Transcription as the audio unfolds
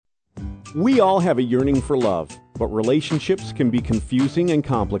We all have a yearning for love, but relationships can be confusing and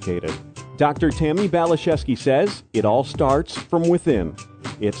complicated. Dr. Tammy Balashevsky says it all starts from within.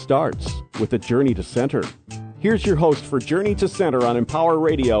 It starts with a journey to center. Here's your host for Journey to Center on Empower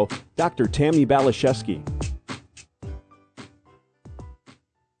Radio, Dr. Tammy Balashevsky.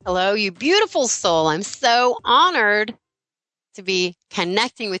 Hello, you beautiful soul. I'm so honored to be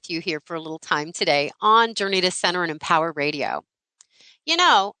connecting with you here for a little time today on Journey to Center and Empower Radio. You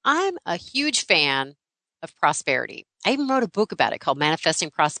know, I'm a huge fan of prosperity. I even wrote a book about it called Manifesting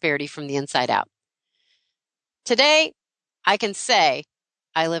Prosperity from the Inside Out. Today, I can say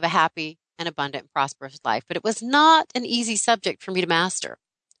I live a happy and abundant and prosperous life, but it was not an easy subject for me to master.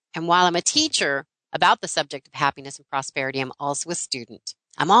 And while I'm a teacher about the subject of happiness and prosperity, I'm also a student.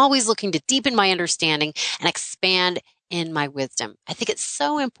 I'm always looking to deepen my understanding and expand in my wisdom. I think it's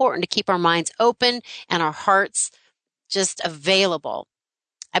so important to keep our minds open and our hearts just available.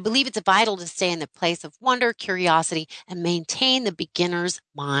 I believe it's vital to stay in the place of wonder, curiosity, and maintain the beginner's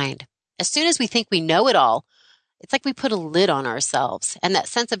mind. As soon as we think we know it all, it's like we put a lid on ourselves, and that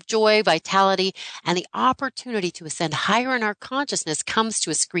sense of joy, vitality, and the opportunity to ascend higher in our consciousness comes to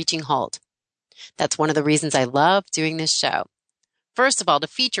a screeching halt. That's one of the reasons I love doing this show. First of all, to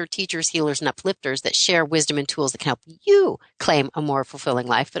feature teachers, healers, and uplifters that share wisdom and tools that can help you claim a more fulfilling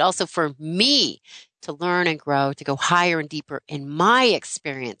life, but also for me to learn and grow, to go higher and deeper in my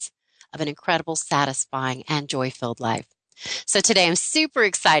experience of an incredible, satisfying, and joy-filled life. So today I'm super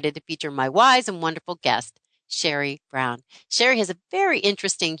excited to feature my wise and wonderful guest, Shari Brown. Shari has a very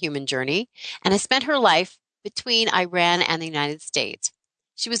interesting human journey and has spent her life between Iran and the United States.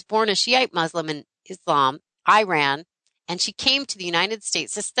 She was born a Shiite Muslim in Islam, Iran, and she came to the United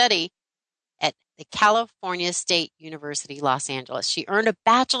States to study at the California State University, Los Angeles. She earned a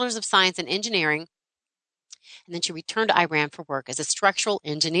Bachelor's of Science in Engineering, and then she returned to Iran for work as a structural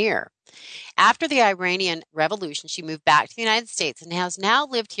engineer. After the Iranian Revolution, she moved back to the United States and has now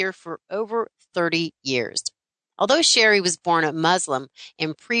lived here for over 30 years. Although Shari was born a Muslim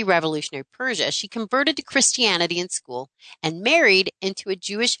in pre-revolutionary Persia, she converted to Christianity in school and married into a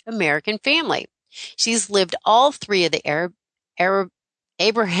Jewish American family. She's lived all three of the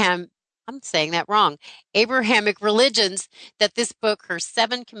Abrahamic religions that this book, her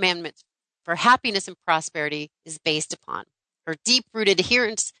 7 Commandments for Happiness and Prosperity, is based upon. Her deep-rooted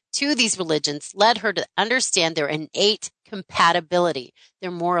adherence to these religions led her to understand their innate compatibility.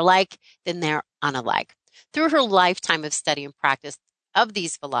 They're more alike than they're unalike. Through her lifetime of study and practice of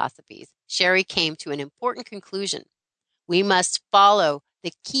these philosophies, Shari came to an important conclusion. We must follow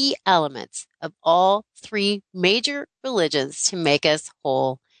the key elements of all 3 major religions to make us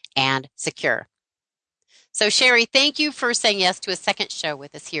whole and secure. So, Shari, thank you for saying yes to a second show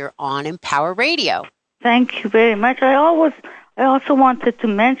with us here on Empower Radio. Thank you very much. I also wanted to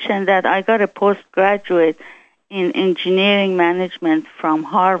mention that I got a postgraduate in engineering management from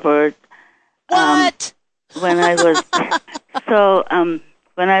Harvard. What? When I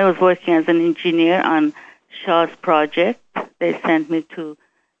was working as an engineer on Shah's project, they sent me to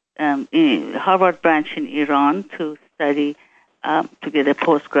Harvard branch in Iran to study, to get a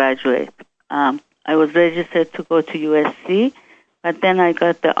postgraduate. I was registered to go to USC, but then I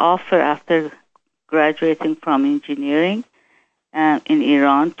got the offer after graduating from engineering in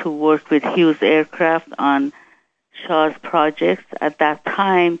Iran to work with Hughes Aircraft on Shah's projects. At that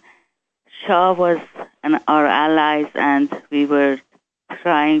time, Shah was our allies, and we were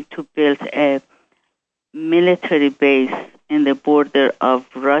trying to build a military base in the border of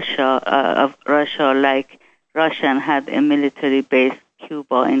Russia, like Russia had a military base,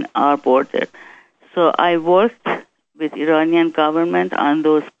 Cuba, in our border. So I worked with Iranian government on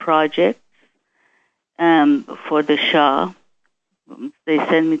those projects for the Shah. They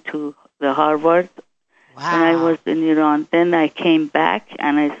sent me to the Harvard when I was in Iran. Then I came back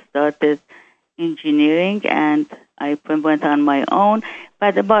and I started engineering, and I went on my own.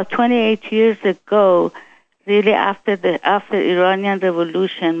 But about 28 years ago, really after Iranian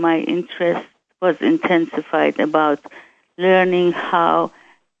Revolution, my interest was intensified about learning how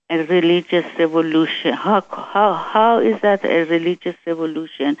a religious revolution, how is that a religious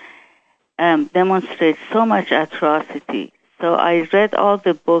revolution demonstrates so much atrocity. So I read all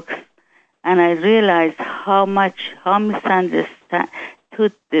the books, and I realized how misunderstood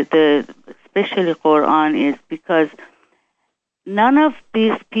the especially Quran is, because none of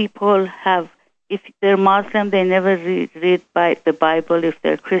these people have, if they're Muslim, they never read by the Bible. If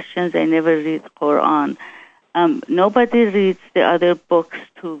they're Christians, they never read Quran. Nobody reads the other books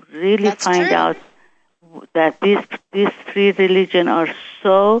to really find out that these 3 religions are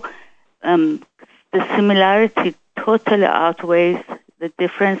so, the similarity totally outweighs the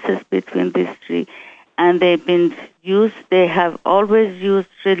differences between these three, and they have always used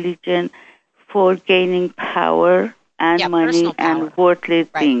religion for gaining power and money and worldly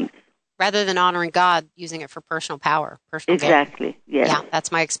things. Rather than honoring God, using it for personal power, personal Exactly, gain. yes. Yeah,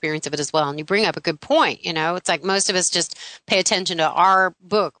 that's my experience of it as well. And you bring up a good point. It's like most of us just pay attention to our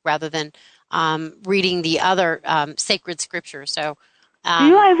book rather than reading the other sacred scripture. So, do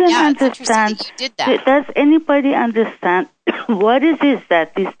you even understand? That you did that. Does anybody understand what it is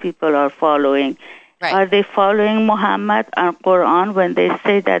that these people are following? Right. Are they following Muhammad and Quran when they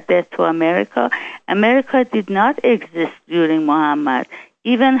say that death to America? America did not exist during Muhammad.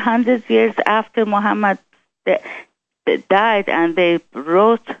 Even 100 years after Muhammad died and they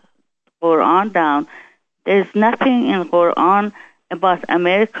wrote Quran down, there's nothing in Quran about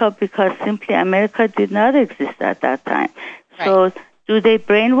America because simply America did not exist at that time. Right. So do they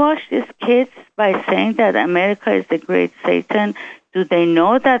brainwash these kids by saying that America is the great Satan? Do they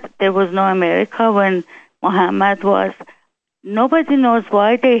know that there was no America when Muhammad was? Nobody knows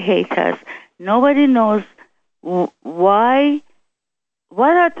why they hate us. Nobody knows why.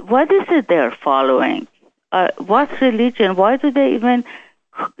 What is it they're following? What religion? Why do they even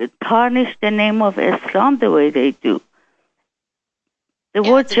tarnish the name of Islam the way they do? The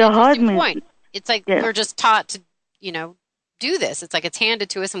word jihad means... Point. It's like we're just taught to, do this. It's like it's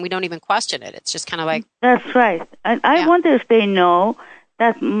handed to us and we don't even question it. It's just kind of like... That's right. And I wonder if they know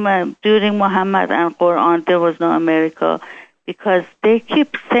that during Muhammad and Quran there was no America, because they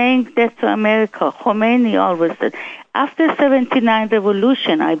keep saying death to America. Khomeini always said. After 79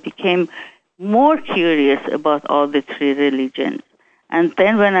 revolution, I became more curious about all the three religions. And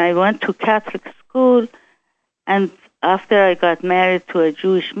then when I went to Catholic school, and after I got married to a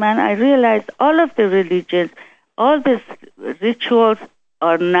Jewish man, I realized all of the religions, all these rituals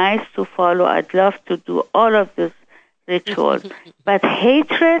are nice to follow. I'd love to do all of these rituals. But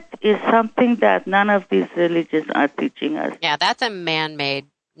hatred is something that none of these religions are teaching us. Yeah, that's a man-made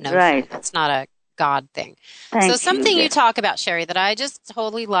notion. Right. That's not a God thing. Thank so something you talk about, Shari, that I just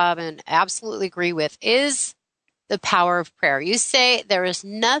totally love and absolutely agree with is the power of prayer. You say there is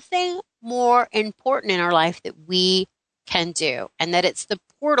nothing more important in our life that we can do, and that it's the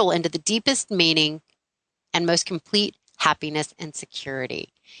portal into the deepest meaning and most complete happiness and security.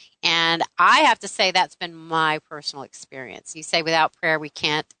 And I have to say that's been my personal experience. You say without prayer we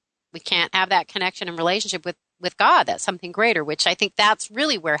can't have that connection and relationship with God. That's something greater, which I think that's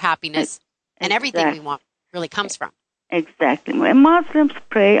really where happiness and everything we want really comes from. Exactly. Muslims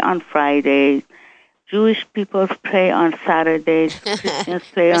pray on Fridays. Jewish people pray on Saturdays. Christians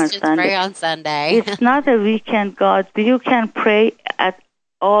pray on Sunday. Pray on Sunday. It's not a weekend God. You can pray at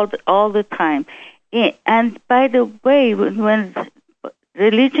all the time. And by the way, when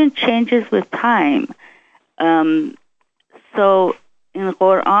religion changes with time, so in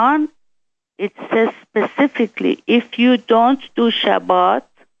Quran, it says specifically, if you don't do Shabbat,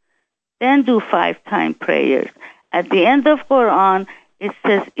 then do 5-time prayers. At the end of Quran, it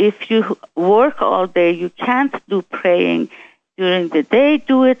says if you work all day, you can't do praying during the day,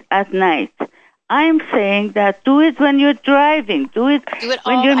 do it at night. I'm saying that do it when you're driving. Do it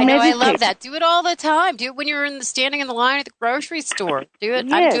when you're meditating. I love that. Do it all the time. Do it when you're standing in the line at the grocery store. Do it.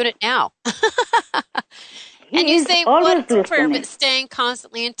 Yes. I'm doing it now. And you say, what's prayer but staying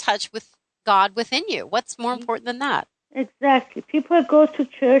constantly in touch with God within you? What's more important than that? Exactly. People go to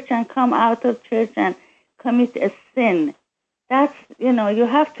church and come out of church and commit a sin. That's, you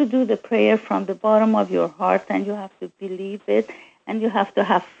have to do the prayer from the bottom of your heart, and you have to believe it, and you have to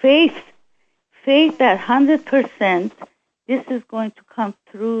have faith that 100% this is going to come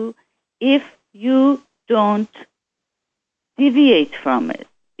through if you don't deviate from it.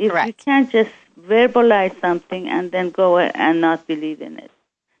 If Correct. You can't just verbalize something and then go and not believe in it.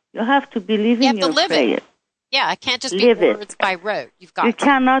 You have to believe in your prayer. It. Yeah, it can't just be words by rote. You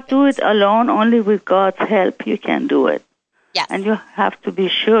cannot do it alone. Only with God's help you can do it. Yes. And you have to be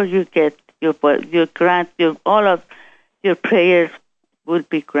sure you get all of your prayers will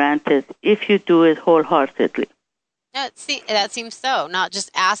be granted if you do it wholeheartedly. That seems so. Not just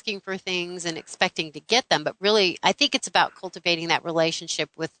asking for things and expecting to get them, but really, I think it's about cultivating that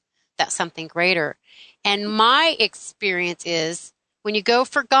relationship with that something greater. And my experience is when you go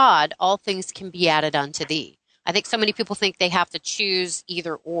for God, all things can be added unto thee. I think so many people think they have to choose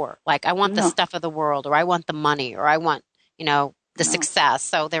either or. Like, I want the stuff of the world, or I want the money, or I want, the success.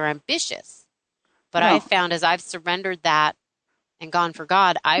 So they're ambitious. But I found as I've surrendered that and gone for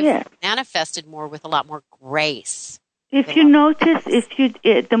God, I've manifested more with a lot more grace. If you notice,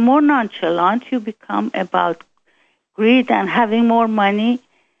 the more nonchalant you become about greed and having more money,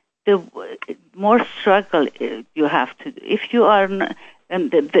 the more struggle you have to do. If you are,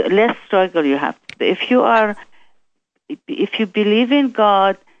 and the less struggle you have to do. If you believe in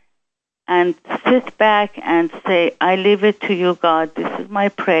God and sit back and say, I leave it to you, God, this is my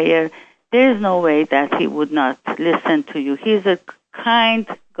prayer, there is no way that he would not listen to you. He's a kind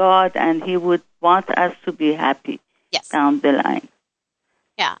God, and he would want us to be happy down the line.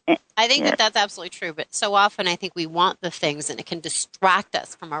 Yeah, I think that's absolutely true. But so often I think we want the things, and it can distract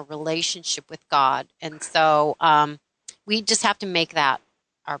us from our relationship with God. And so we just have to make that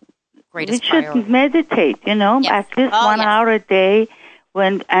our greatest priority. We should meditate, at least 1 hour a day.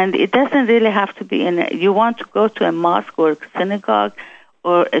 And it doesn't really have to be you want to go to a mosque or a synagogue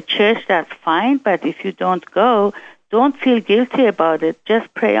or a church, that's fine. But if you don't go, don't feel guilty about it.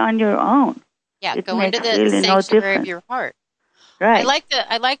 Just pray on your own. Yeah, go into the sanctuary of your heart. Right.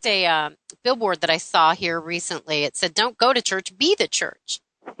 I liked a billboard that I saw here recently. It said, "Don't go to church, be the church."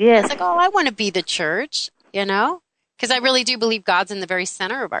 Yes. It's like, I want to be the church, because I really do believe God's in the very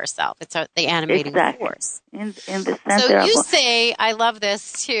center of ourselves. It's the animating force. In the center. So you say, I love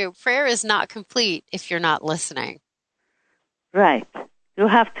this too. Prayer is not complete if you're not listening. Right. You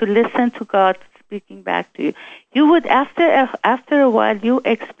have to listen to God speaking back to you. You would, after a while, you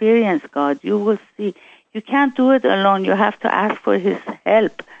experience God. You will see. You can't do it alone. You have to ask for his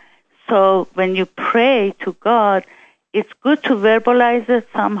help. So when you pray to God, it's good to verbalize it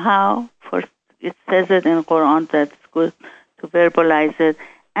somehow. It says it in Quran that it's good to verbalize it,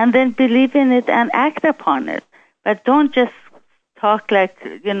 and then believe in it and act upon it. But don't just talk like,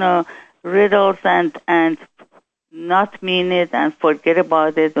 riddles and not mean it and forget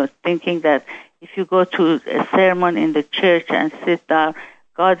about it, or thinking that if you go to a sermon in the church and sit down,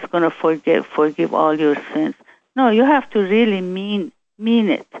 God's going to forgive all your sins. No, you have to really mean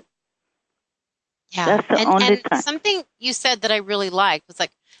it. Yeah. That's the only time. Something you said that I really liked was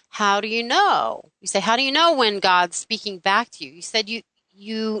like, how do you know? You say, how do you know when God's speaking back to you? You said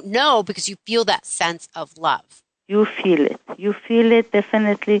you know because you feel that sense of love. You feel it. You feel it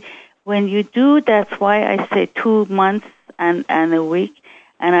definitely. When you do, that's why I say 2 months and a week.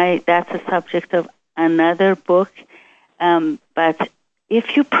 And that's a subject of another book. But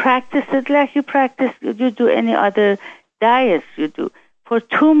if you practice it like you do any other diets you do, for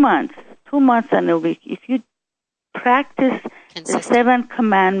 2 months and a week, if you practice the 7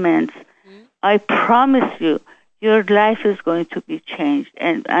 commandments, I promise you, your life is going to be changed.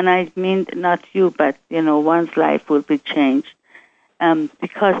 And I mean not you, but, one's life will be changed.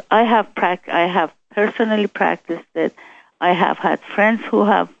 Because I have personally practiced it. I have had friends who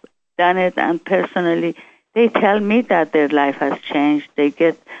have done it, and personally, they tell me that their life has changed.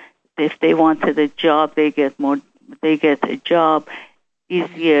 If they wanted a job, they get a job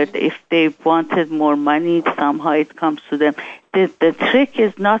easier. If they wanted more money, somehow it comes to them. The trick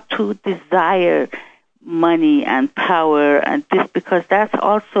is not to desire money and power and this, because that's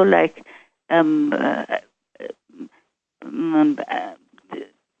also like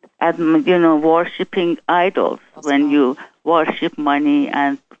worshiping idols. When you worship money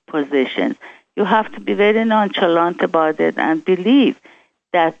and positions, you have to be very nonchalant about it and believe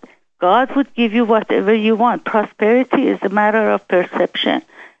that God would give you whatever you want. Prosperity is a matter of perception.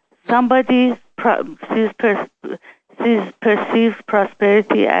 Somebody perceives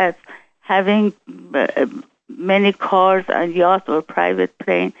prosperity as having many cars and yachts or private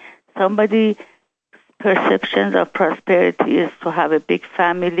plane. Somebody's perceptions of prosperity is to have a big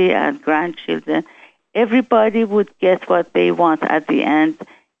family and grandchildren. Everybody would get what they want at the end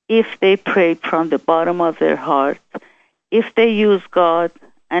if they prayed from the bottom of their heart, if they use God,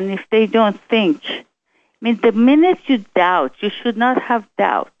 and if they don't think. I mean, the minute you doubt, you should not have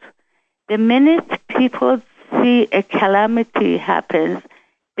doubt. The minute people see a calamity happens,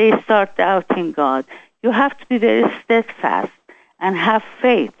 they start doubting God. You have to be very steadfast and have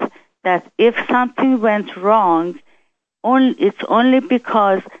faith that if something went wrong, it's only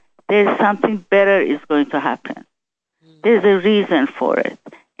because there's something better is going to happen. There's a reason for it.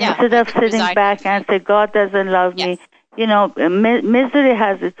 Yeah, instead of sitting back and say, God doesn't love me. Misery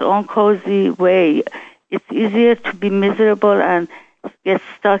has its own cozy way. It's easier to be miserable and get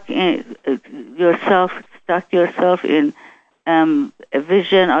stuck yourself in a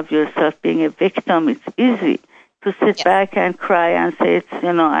vision of yourself being a victim. It's easy to sit back and cry and say,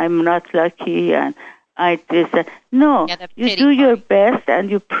 I'm not lucky and I this. No, you do your best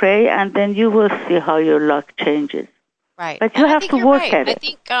and you pray, and then you will see how your luck changes. Right. But you have to work at it. I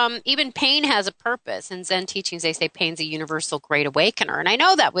think even pain has a purpose. In Zen teachings, they say pain's a universal great awakener. And I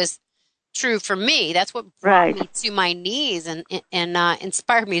know that was true for me. That's what brought me to my knees and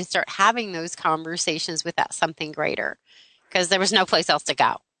inspired me to start having those conversations with that something greater, because there was no place else to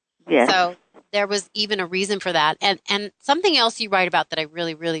go. Yes. So there was even a reason for that. And something else you write about that I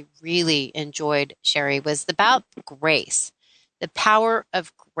really, really, really enjoyed, Shari, was about grace, the power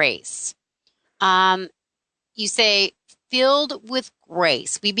of grace. You say, filled with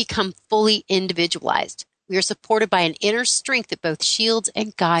grace, we become fully individualized. We are supported by an inner strength that both shields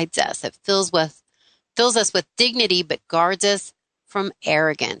and guides us. It fills us with dignity, but guards us from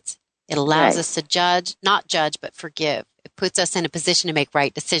arrogance. It allows us to not judge, but forgive. It puts us in a position to make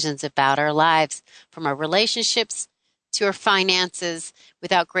right decisions about our lives, from our relationships to our finances.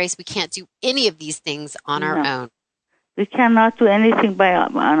 Without grace, we can't do any of these things on our own. We cannot do anything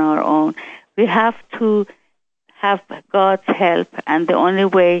on our own. We have to have God's help, and the only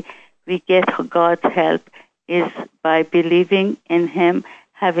way we get God's help is by believing in Him,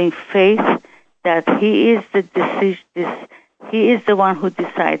 having faith that He is He is the one who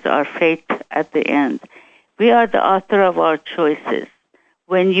decides our fate at the end. We are the author of our choices.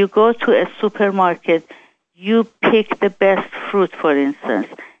 When you go to a supermarket, you pick the best fruit, for instance.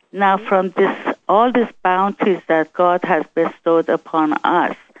 Now, from all these bounties that God has bestowed upon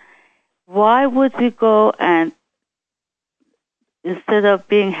us, why would we go and, instead of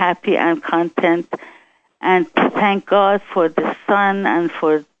being happy and content and thank God for the sun and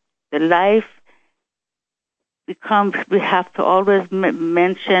for the life, we have to always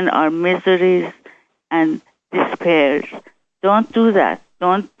mention our miseries and despairs. Don't do that.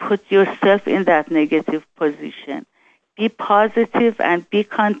 Don't put yourself in that negative position. Be positive and be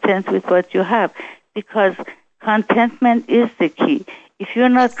content with what you have, because contentment is the key. If you're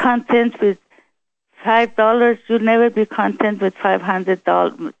not content with $5, you'll never be content with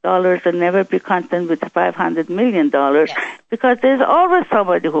 $500 and never be content with $500 million, because there's always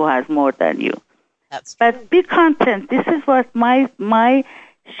somebody who has more than you. That's true. But be content. This is what my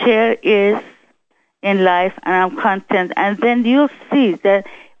share is in life, and I'm content. And then you'll see that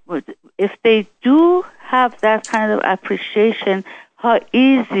if they do have that kind of appreciation, how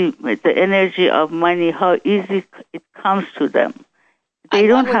easy with the energy of money, how easy it comes to them. I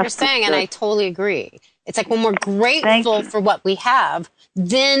love what you're saying, and I totally agree. It's like when we're grateful for what we have,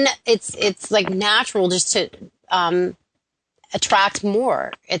 then it's like natural just to attract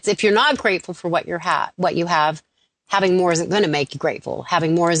more. It's if you're not grateful for what you have, having more isn't going to make you grateful.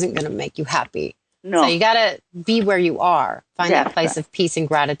 Having more isn't going to make you happy. No. So you got to be where you are, find that place of peace and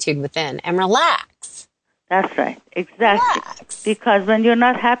gratitude within, and relax. That's right, exactly. Relax. Because when you're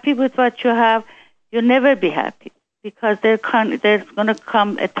not happy with what you have, you'll never be happy. Because there's going to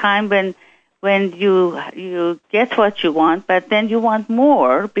come a time when you get what you want, but then you want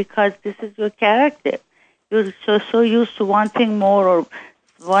more because this is your character. You're so used to wanting more or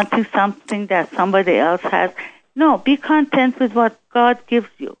wanting something that somebody else has. No, be content with what God gives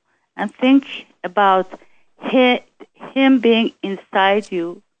you, and think about Him being inside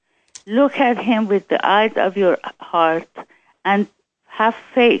you. Look at Him with the eyes of your heart, and have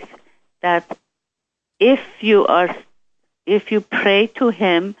faith that if you pray to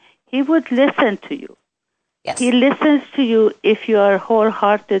Him, He would listen to you. Yes. He listens to you if you are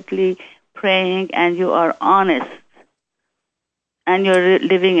wholeheartedly praying and you are honest and you're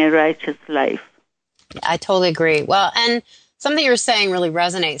living a righteous life. I totally agree. Well, and something you're saying really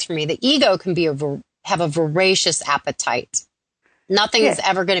resonates for me. The ego can be have a voracious appetite. Nothing is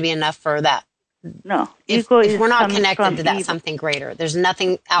ever going to be enough for that. No, if we're not connected to that evil. Something greater, there's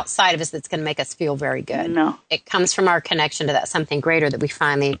nothing outside of us that's going to make us feel very good. No, it comes from our connection to that something greater that we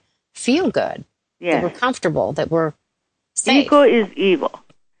finally feel good. That we're comfortable, that we're safe. Ego is evil.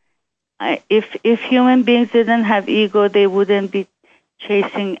 If human beings didn't have ego, they wouldn't be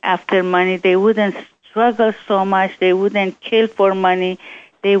chasing after money. They wouldn't struggle so much. They wouldn't kill for money.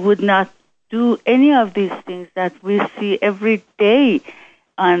 They would not do any of these things that we see every day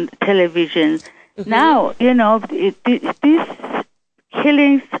on television. Mm-hmm. Now, these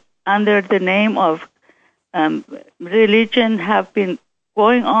killings under the name of religion have been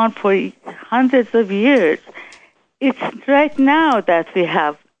going on for hundreds of years. It's right now that we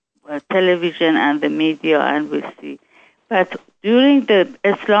have television and the media, and we see. But during the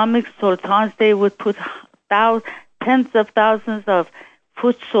Islamic sultans, they would put tens of thousands of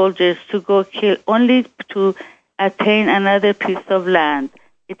foot soldiers to go kill, only to attain another piece of land.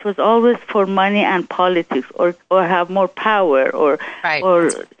 It was always for money and politics, or have more power, or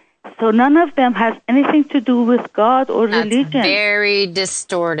so none of them has anything to do with God or religion. That's very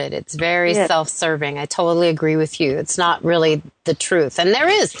distorted. It's very self-serving. I totally agree with you. It's not really the truth. And there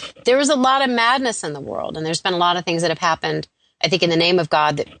is a lot of madness in the world, and there's been a lot of things that have happened, I think, in the name of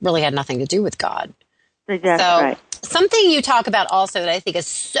God that really had nothing to do with God. That's right. Something you talk about also that I think is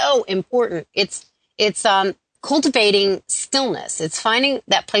so important. It's cultivating stillness. It's finding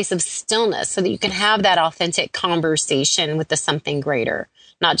that place of stillness so that you can have that authentic conversation with the something greater,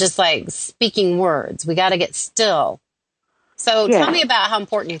 not just like speaking words. We got to get still. So Yes. tell me about how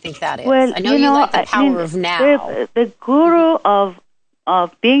important you think that is. Well, I know you like the power of now. The guru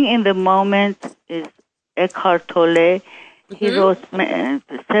of being in the moment is Eckhart Tolle. He wrote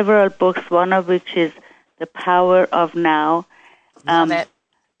several books, one of which is The Power of Now. Love it.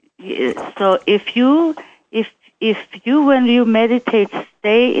 So if you when you meditate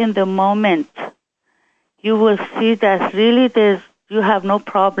stay in the moment, you will see that really you have no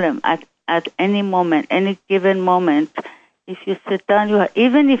problem at any moment, any given moment. If you sit down,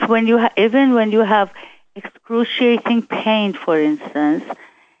 even when you have excruciating pain, for instance,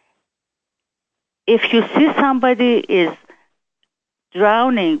 if you see somebody is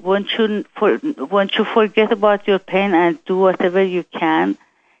drowning, won't you forget about your pain and do whatever you can?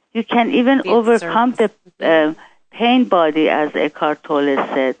 You can even overcome the pain body, as Eckhart Tolle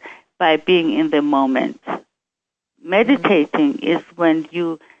said, by being in the moment. Meditating is when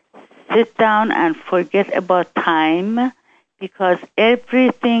you sit down and forget about time, because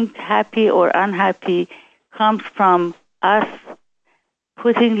everything, happy or unhappy, comes from us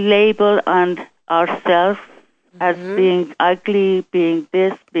putting label on ourselves as being ugly, being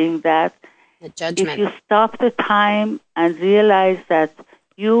this, being that. The judgment. If you stop the time and realize that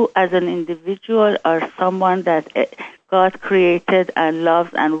you as an individual are someone that God created and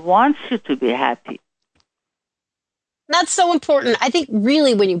loves and wants you to be happy. That's so important. I think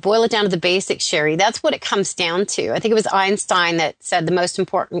really when you boil it down to the basics, Shari, that's what it comes down to. I think it was Einstein that said the most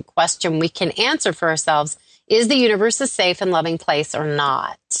important question we can answer for ourselves is the universe a safe and loving place or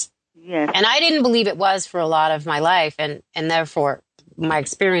not? Yes. And I didn't believe it was for a lot of my life, and therefore my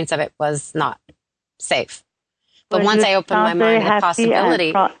experience of it was not safe. But once I opened my mind to the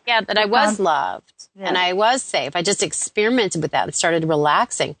possibility, that I was loved and I was safe. I just experimented with that and started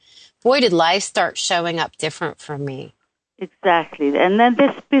relaxing. Boy, did life start showing up different for me. Exactly. And then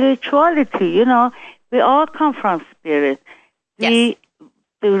the spirituality, we all come from spirit. Yes.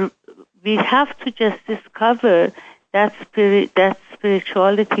 We have to just discover that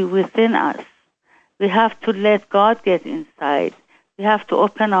spirituality within us. We have to let God get inside. We have to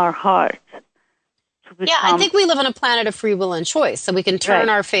open our heart. I think we live on a planet of free will and choice, so we can turn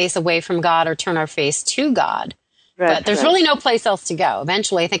our face away from God or turn our face to God. But there's really no place else to go.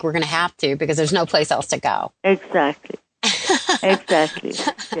 Eventually, I think we're going to have to, because there's no place else to go. Exactly. Exactly.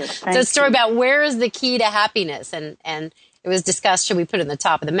 Yes, so a story about where is the key to happiness, and it was discussed, should we put it in the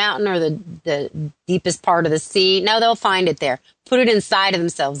top of the mountain or the deepest part of the sea? No, they'll find it there. Put it inside of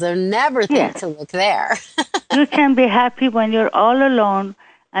themselves. They'll never think to look there. You can be happy when you're all alone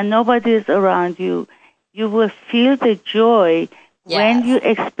and nobody is around you. You will feel the joy when you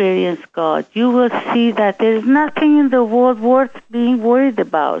experience God. You will see that there is nothing in the world worth being worried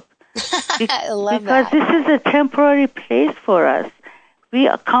about. I love that. Because this is a temporary place for us. We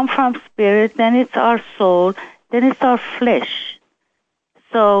come from spirit, then it's our soul, then it's our flesh.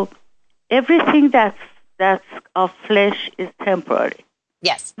 So everything that's of flesh is temporary.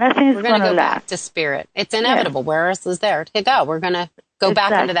 Yes. Nothing is going to go last. back to spirit. It's inevitable. Where else is there to go? We're going to go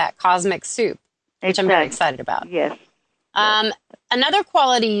back into that cosmic soup, which I'm very excited about. Yes. Another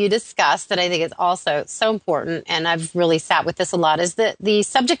quality you discussed that I think is also so important, and I've really sat with this a lot, is the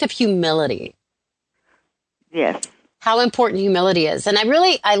subject of humility. Yes. How important humility is. And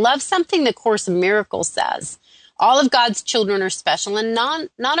I love something the Course in Miracles says. All of God's children are special, and none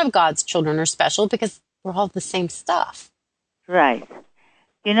of God's children are special because we're all the same stuff. Right.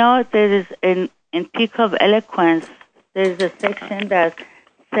 There is in Peak of Eloquence, there's a section that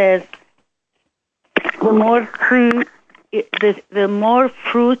says the more fruit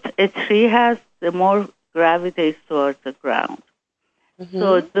a tree has, the more gravitates towards the ground. Mm-hmm.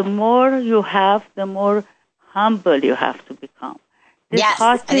 So the more you have, the more humble you have to become.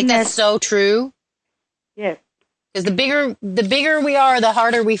 I think that's so true. Yes. Because the bigger we are, the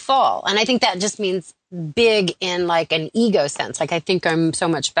harder we fall. And I think that just means big in like an ego sense. Like, I think I'm so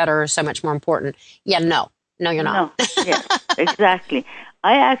much better, so much more important. Yeah, no, you're not. No, yes, exactly.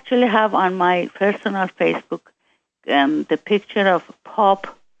 I actually have on my personal Facebook the picture of Pope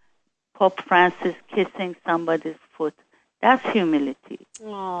Francis kissing somebody's foot. That's humility.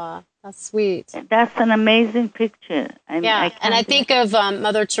 Aw, that's sweet. That's an amazing picture. I think of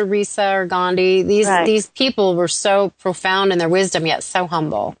Mother Teresa or Gandhi. These people were so profound in their wisdom, yet so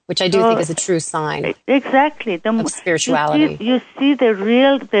humble, which I do think is a true sign. Exactly. Of spirituality. You see the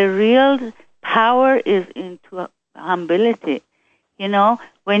real power is into humility.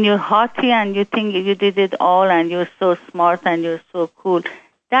 When you're haughty and you think you did it all and you're so smart and you're so cool,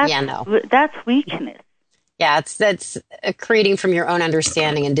 that's weakness. Yeah, that's creating from your own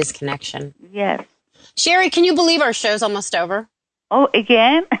understanding and disconnection. Yes. Shari, can you believe our show's almost over? Oh,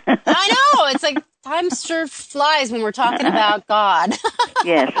 again? I know. It's like time sure flies when we're talking about God.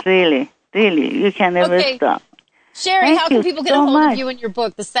 Yes, really. Really. You can never stop. Shari, how can people get a hold of you and your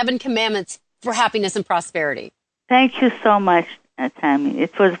book, The 7 Commandments for Happiness and Prosperity? Thank you so much, Tammy.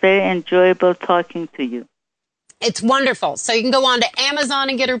 It was very enjoyable talking to you. It's wonderful. So you can go on to Amazon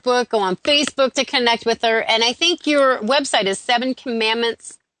and get her book, go on Facebook to connect with her. And I think your website is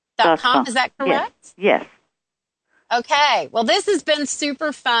 7commandments.com. Is that correct? Yes. Okay. Well, this has been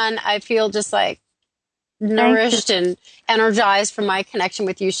super fun. I feel just like nourished and energized from my connection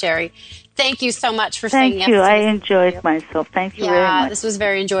with you, Shari. Thank you so much for saying yes. Thank you. I enjoyed myself. Thank you very much. This was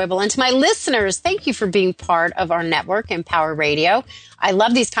very enjoyable. And to my listeners, thank you for being part of our network, Empower Radio. I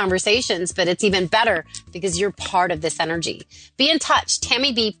love these conversations, but it's even better because you're part of this energy. Be in touch.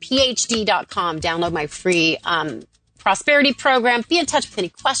 TammyBPhD.com. Download my free prosperity program. Be in touch with any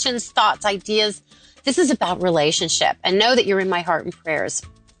questions, thoughts, ideas. This is about relationship. And know that you're in my heart and prayers.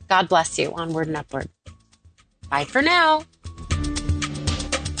 God bless you. Onward and upward. Bye for now.